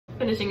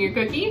Finishing your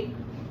cookie?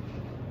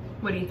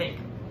 What do you think?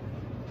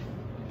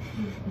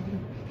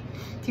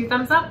 2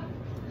 thumbs up?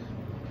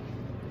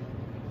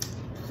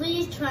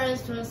 Please try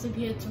this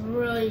recipe, it's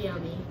really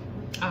yummy.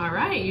 All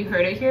right, you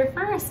heard it here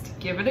first.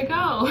 Give it a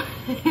go.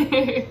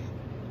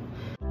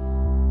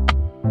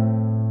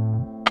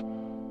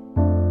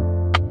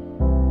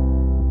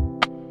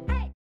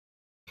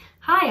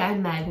 Hi,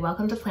 I'm Meg.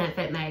 Welcome to Plant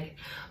Fit Meg.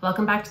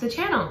 Welcome back to the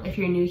channel. If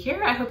you're new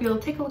here, I hope you'll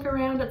take a look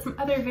around at some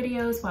other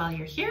videos while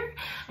you're here.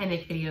 I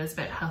make videos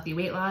about healthy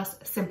weight loss,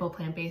 simple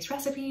plant-based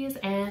recipes,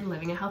 and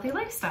living a healthy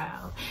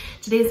lifestyle.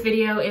 Today's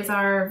video is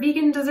our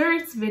vegan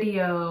desserts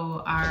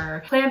video,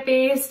 our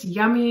plant-based,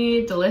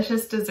 yummy,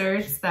 delicious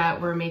desserts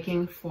that we're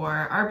making for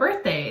our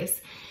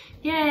birthdays.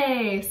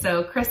 Yay!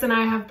 So Chris and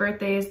I have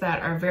birthdays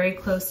that are very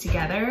close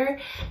together,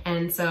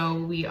 and so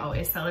we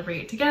always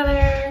celebrate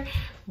together.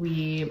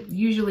 We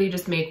usually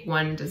just make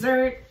one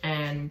dessert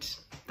and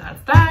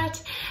that's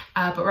that,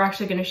 but we're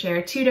actually going to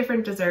share 2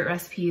 different dessert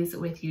recipes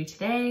with you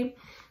today.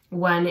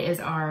 One is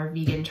our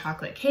vegan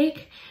chocolate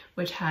cake,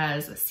 which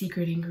has a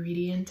secret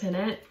ingredient in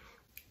it,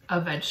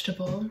 a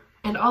vegetable.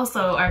 And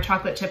also our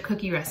chocolate chip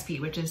cookie recipe,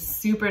 which is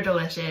super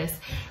delicious,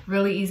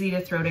 really easy to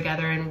throw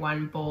together in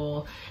one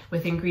bowl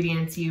with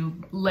ingredients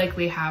you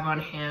likely have on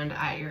hand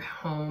at your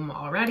home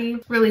already.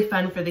 Really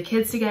fun for the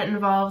kids to get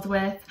involved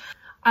with.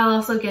 I'll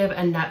also give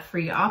a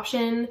nut-free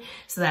option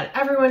so that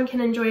everyone can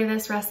enjoy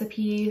this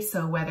recipe.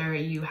 So whether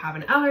you have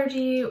an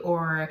allergy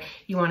or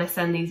you want to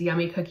send these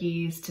yummy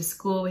cookies to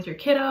school with your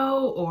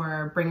kiddo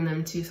or bring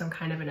them to some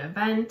kind of an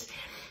event,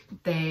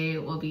 they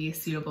will be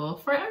suitable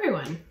for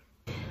everyone.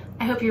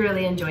 I hope you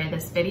really enjoy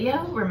this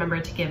video.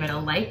 Remember to give it a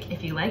like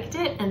if you liked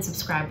it and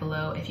subscribe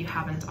below if you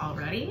haven't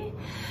already.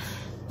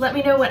 Let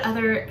me know what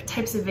other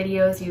types of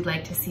videos you'd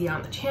like to see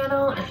on the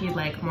channel. If you'd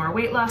like more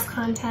weight loss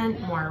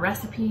content, more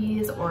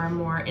recipes, or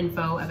more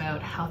info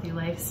about healthy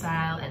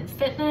lifestyle and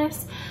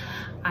fitness.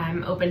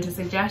 I'm open to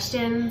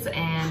suggestions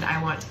and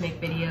I want to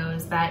make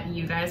videos that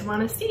you guys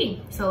want to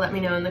see. So let me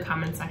know in the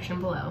comment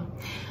section below.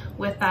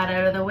 With that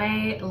out of the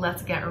way,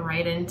 let's get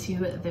right into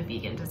the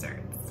vegan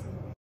desserts.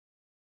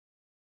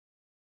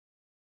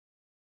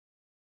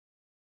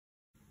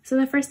 So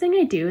the first thing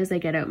I do is I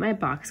get out my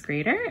box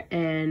grater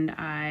and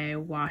I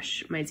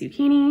wash my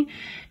zucchini,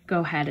 go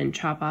ahead and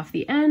chop off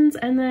the ends,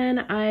 and then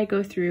I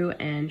go through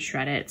and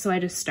shred it. So I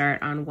just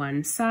start on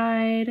one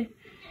side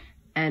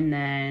and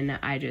then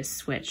I just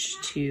switch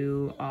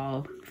to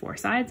all 4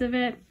 sides of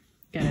it,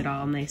 get it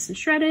all nice and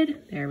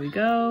shredded. There we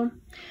go.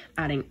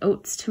 Adding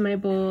oats to my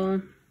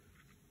bowl,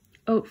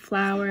 oat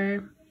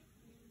flour,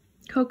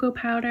 cocoa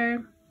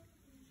powder,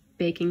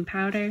 baking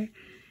powder,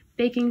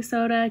 baking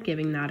soda,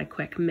 giving that a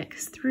quick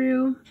mix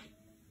through.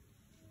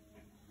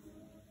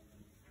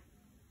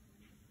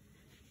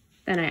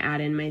 Then I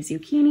add in my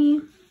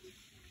zucchini,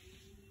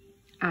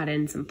 add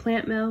in some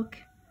plant milk,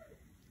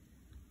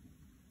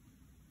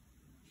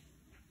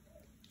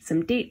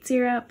 some date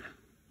syrup,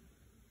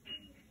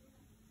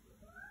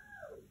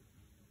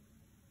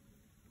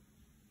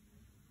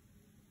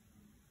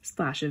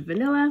 splash of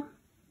vanilla,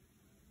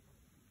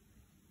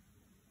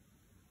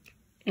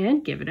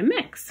 and give it a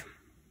mix.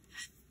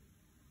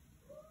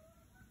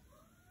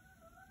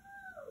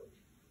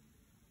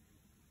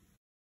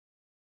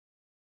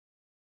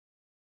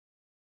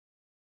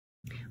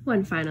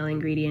 One final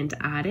ingredient to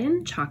add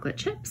in, chocolate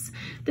chips.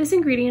 This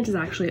ingredient is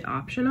actually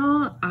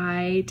optional.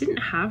 I didn't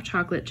have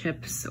chocolate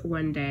chips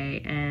one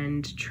day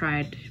and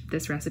tried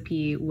this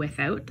recipe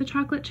without the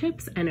chocolate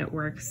chips and it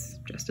works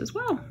just as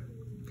well.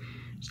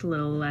 Just a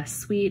little less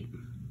sweet.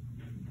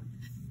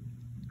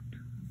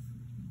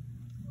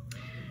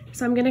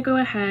 So I'm gonna go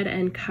ahead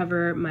and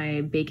cover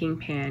my baking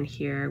pan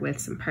here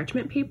with some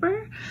parchment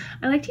paper.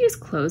 I like to use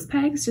clothes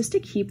pegs just to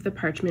keep the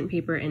parchment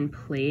paper in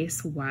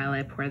place while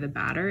I pour the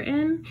batter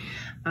in.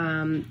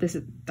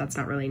 That's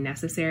not really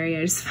necessary.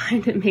 I just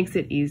find it makes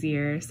it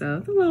easier. So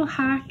it's a little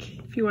hack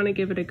if you wanna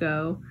give it a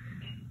go.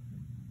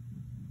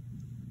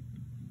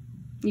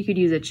 You could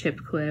use a chip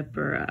clip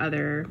or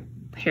other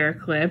hair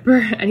clip or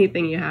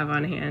anything you have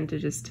on hand to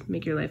just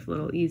make your life a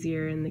little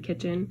easier in the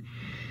kitchen.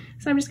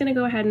 So I'm just gonna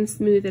go ahead and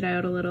smooth it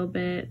out a little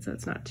bit so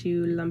it's not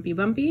too lumpy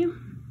bumpy.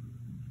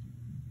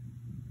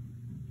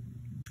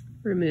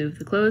 Remove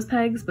the clothes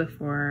pegs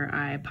before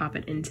I pop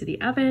it into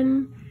the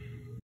oven.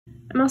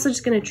 I'm also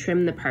just gonna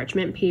trim the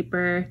parchment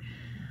paper.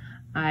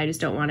 I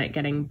just don't want it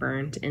getting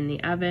burnt in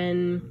the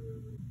oven.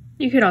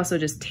 You could also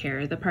just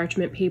tear the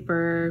parchment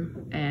paper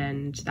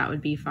and that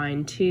would be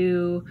fine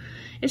too.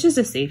 It's just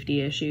a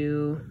safety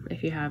issue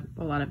if you have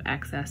a lot of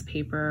excess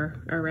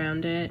paper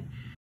around it.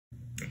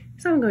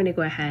 So I'm going to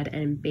go ahead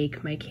and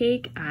bake my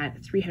cake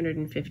at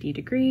 350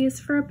 degrees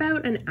for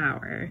about an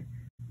hour.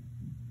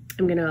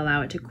 I'm going to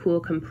allow it to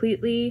cool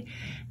completely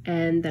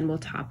and then we'll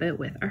top it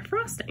with our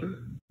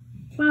frosting.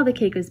 While the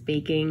cake is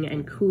baking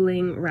and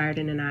cooling,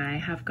 Riordan and I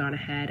have gone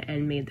ahead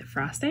and made the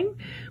frosting,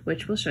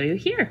 which we'll show you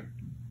here.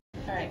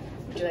 All right,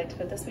 would you like to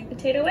put the sweet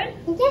potato in?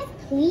 Yes,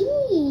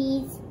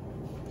 please.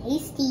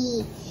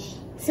 Tasty.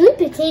 Sweet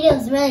potato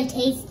is really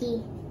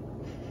tasty.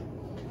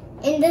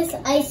 And this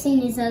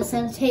icing is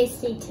also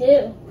tasty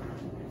too.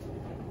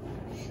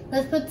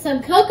 Let's put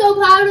some cocoa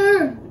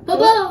powder.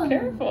 Oh,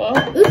 careful.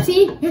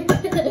 Oopsie.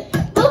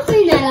 We'll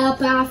clean that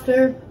up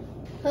after.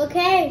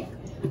 Okay,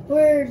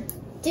 we're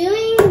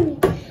doing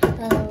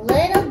a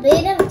little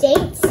bit of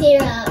date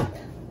syrup.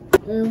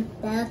 Ooh,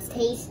 that's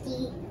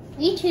tasty.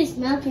 We choose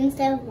milk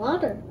instead of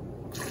water.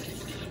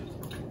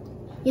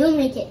 You'll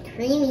make it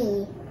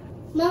creamy.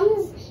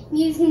 Mom's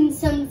using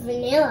some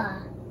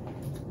vanilla.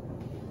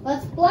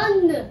 Let's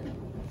blend.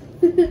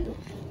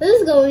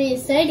 This is going to be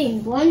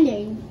exciting,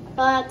 blending.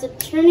 I have to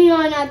turn it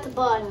on at the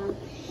bottom.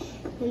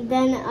 And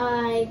then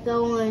I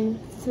go on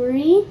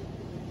 3.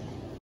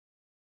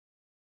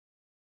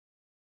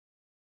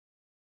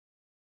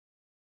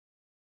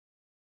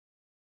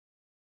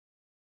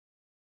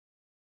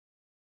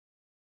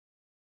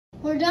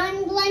 We're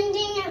done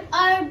blending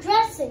our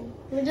dressing.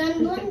 We're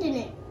done blending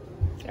it.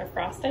 Our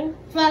frosting?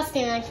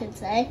 Frosting, I should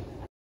say.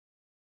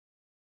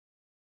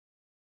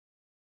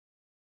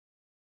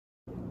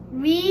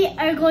 We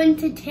are going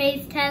to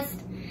taste test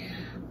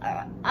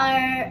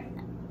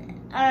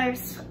our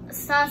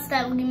sauce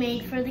that we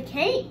made for the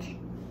cake.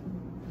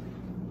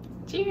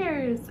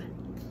 Cheers!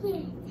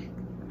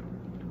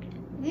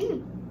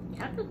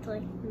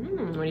 Chocolatey.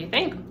 What do you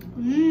think?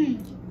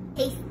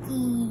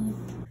 Tasty.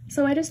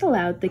 So I just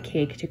allowed the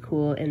cake to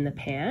cool in the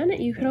pan.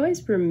 You could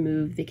always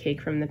remove the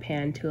cake from the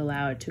pan to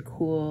allow it to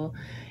cool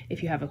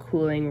if you have a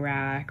cooling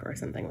rack or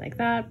something like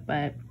that,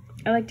 but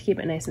I like to keep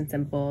it nice and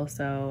simple,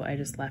 so I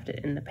just left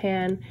it in the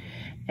pan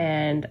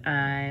and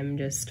I'm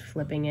just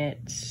flipping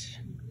it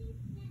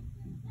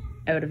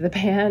out of the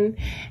pan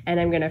and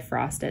I'm gonna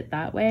frost it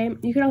that way.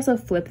 You could also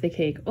flip the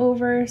cake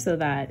over so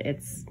that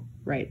it's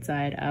right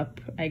side up,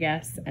 I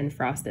guess, and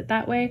frost it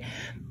that way.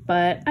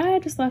 But I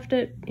just left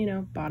it, you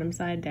know, bottom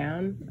side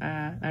down.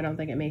 I don't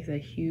think it makes a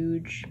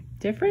huge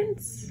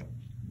difference.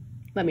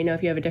 Let me know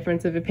if you have a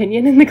difference of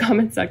opinion in the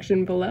comment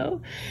section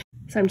below.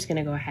 So I'm just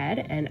gonna go ahead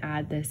and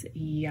add this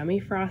yummy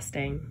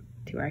frosting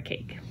to our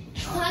cake.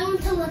 Oh, I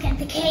want to look at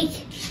the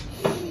cake.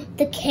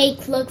 The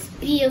cake looks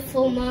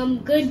beautiful, Mom.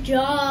 Good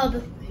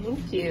job.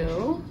 Thank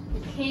you.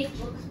 The cake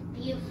looks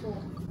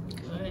beautiful.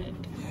 Good.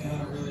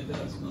 Yeah, it really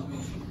does, Mommy.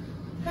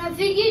 I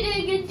think you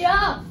did a good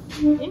job.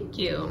 Thank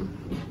you.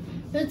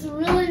 It's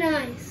really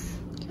nice.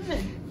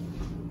 Good.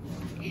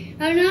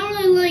 I don't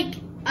really like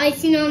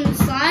icing on the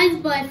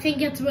sides, but I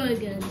think it's really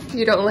good.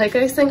 You don't like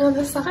icing on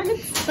the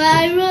sides? But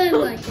I really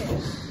like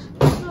it.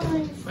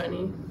 Oh,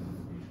 funny.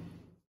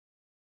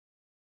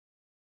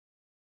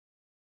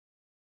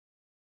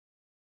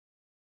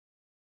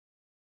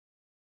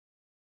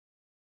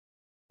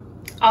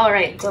 All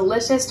right,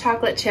 delicious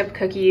chocolate chip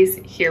cookies,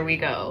 here we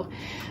go.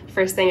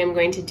 First thing I'm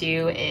going to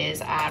do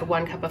is add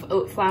 1 cup of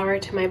oat flour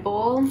to my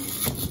bowl.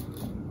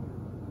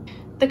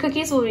 The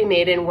cookies will be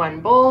made in one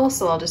bowl,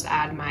 so I'll just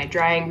add my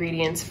dry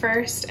ingredients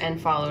first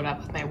and follow it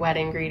up with my wet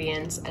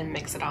ingredients and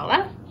mix it all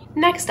up.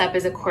 Next up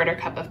is a 1/4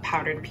 cup of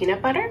powdered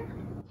peanut butter.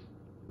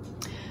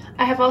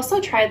 I have also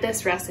tried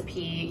this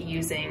recipe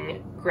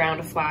using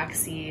ground flax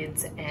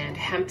seeds and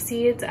hemp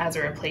seeds as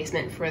a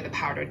replacement for the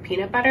powdered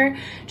peanut butter,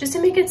 just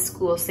to make it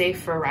school safe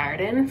for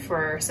Riordan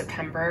for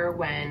September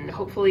when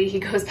hopefully he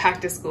goes back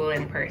to school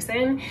in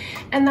person.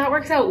 And that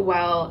works out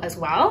well as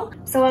well.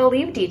 So I'll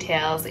leave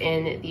details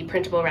in the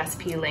printable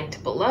recipe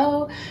linked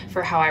below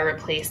for how I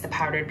replace the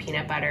powdered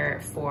peanut butter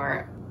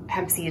for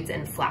hemp seeds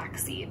and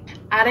flax seed.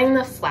 Adding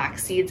the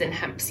flax seeds and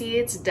hemp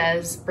seeds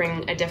does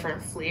bring a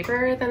different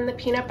flavor than the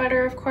peanut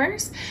butter, of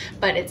course,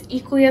 but it's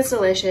equally as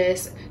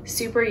delicious,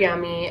 super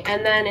yummy,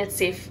 and then it's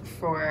safe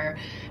for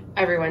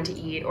everyone to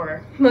eat,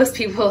 or most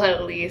people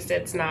at least.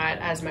 It's not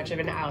as much of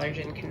an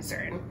allergen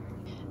concern.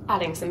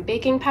 Adding some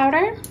baking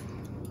powder.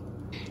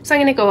 So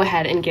I'm gonna go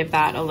ahead and give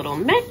that a little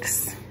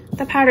mix.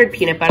 The powdered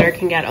peanut butter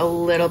can get a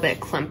little bit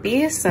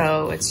clumpy,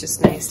 so it's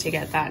just nice to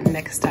get that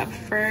mixed up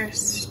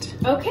first.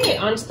 Okay,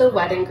 onto the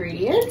wet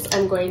ingredients.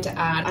 I'm going to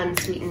add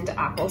unsweetened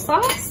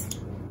applesauce,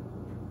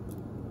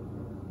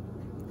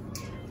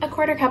 a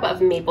 1/4 cup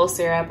of maple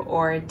syrup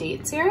or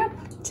date syrup.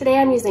 Today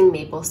I'm using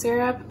maple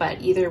syrup,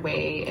 but either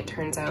way, it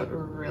turns out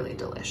really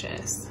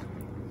delicious.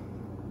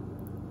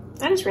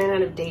 I just ran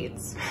out of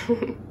dates.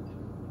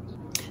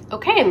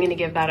 Okay, I'm gonna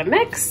give that a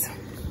mix.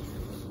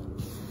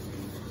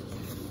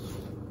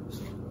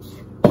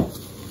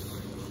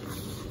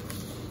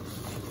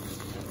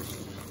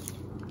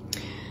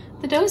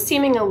 The dough's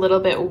seeming a little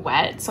bit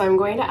wet, so I'm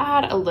going to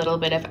add a little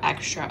bit of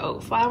extra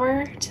oat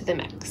flour to the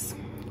mix.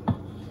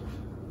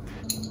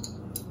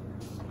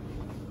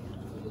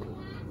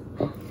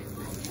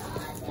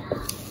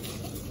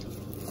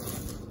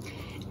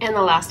 And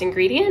the last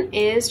ingredient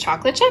is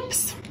chocolate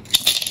chips.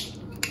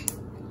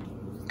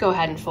 Go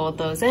ahead and fold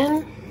those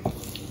in.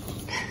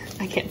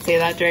 I can't say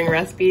that during a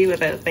recipe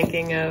without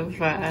thinking of,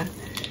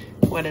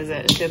 what is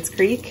it, Schitt's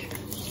Creek?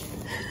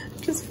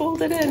 Just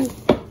fold it in.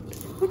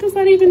 What does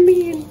that even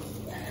mean?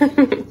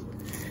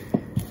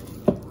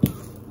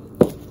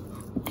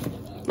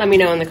 Let me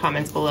know in the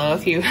comments below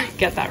if you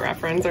get that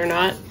reference or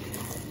not.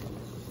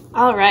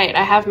 All right,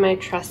 I have my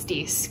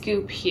trusty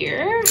scoop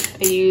here.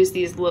 I use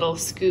these little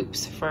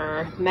scoops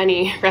for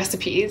many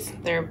recipes.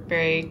 They're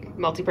very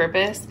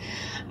multi-purpose.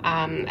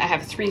 I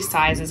have 3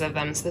 sizes of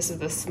them, so this is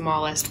the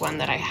smallest one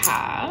that I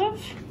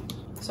have.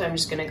 So I'm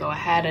just gonna go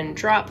ahead and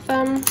drop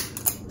them.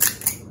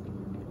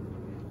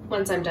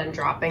 Once I'm done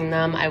dropping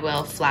them, I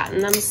will flatten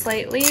them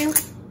slightly.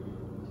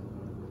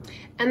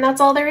 And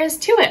that's all there is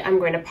to it. I'm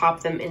going to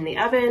pop them in the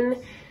oven.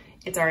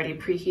 It's already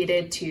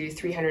preheated to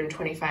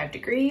 325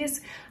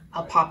 degrees.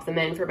 I'll pop them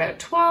in for about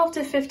 12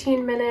 to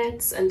 15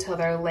 minutes until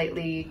they're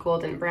lightly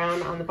golden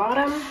brown on the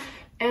bottom.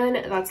 And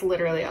that's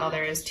literally all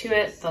there is to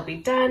it. They'll be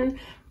done,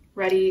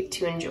 ready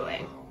to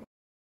enjoy.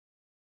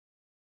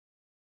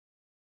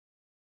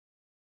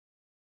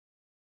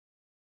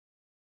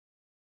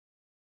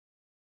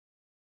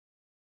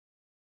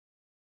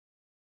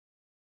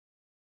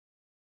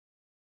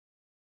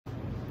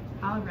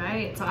 All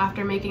right, so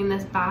after making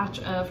this batch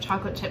of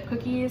chocolate chip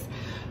cookies,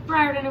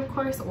 Briarden, of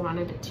course,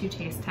 wanted to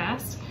taste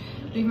test.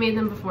 We've made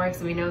them before,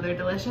 so we know they're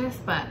delicious,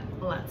 but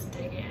let's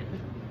dig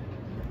in.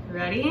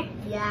 Ready?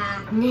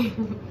 Yeah.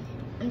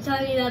 I'm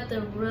telling you that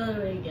they're really,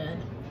 really good.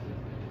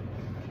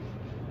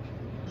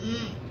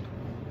 Mm.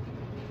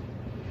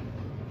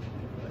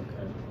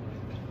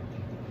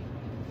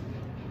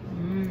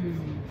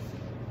 Mmm.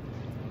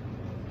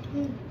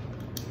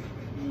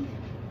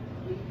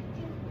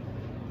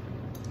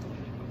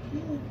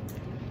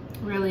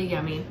 Really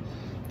yummy.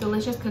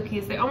 Delicious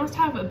cookies. They almost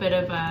have a bit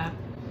of a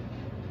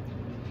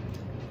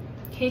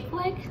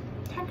cake-like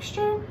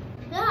texture.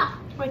 Yeah.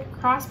 Like a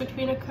cross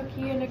between a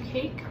cookie and a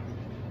cake.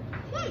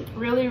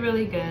 Really,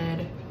 really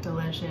good.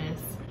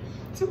 Delicious.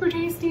 Super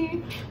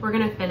tasty. We're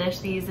gonna finish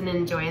these and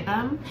enjoy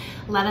them.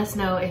 Let us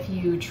know if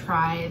you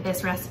try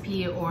this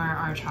recipe or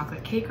our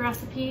chocolate cake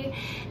recipe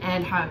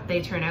and how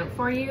they turn out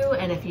for you,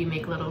 and if you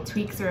make little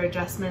tweaks or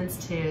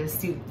adjustments to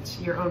suit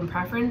your own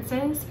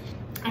preferences.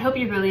 I hope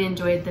you really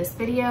enjoyed this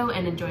video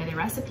and enjoy the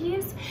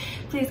recipes.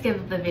 Please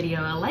give the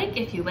video a like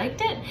if you liked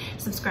it.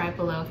 Subscribe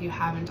below if you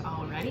haven't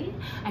already.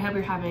 I hope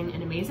you're having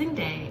an amazing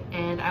day,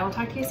 and I will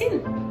talk to you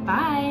soon.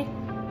 Bye.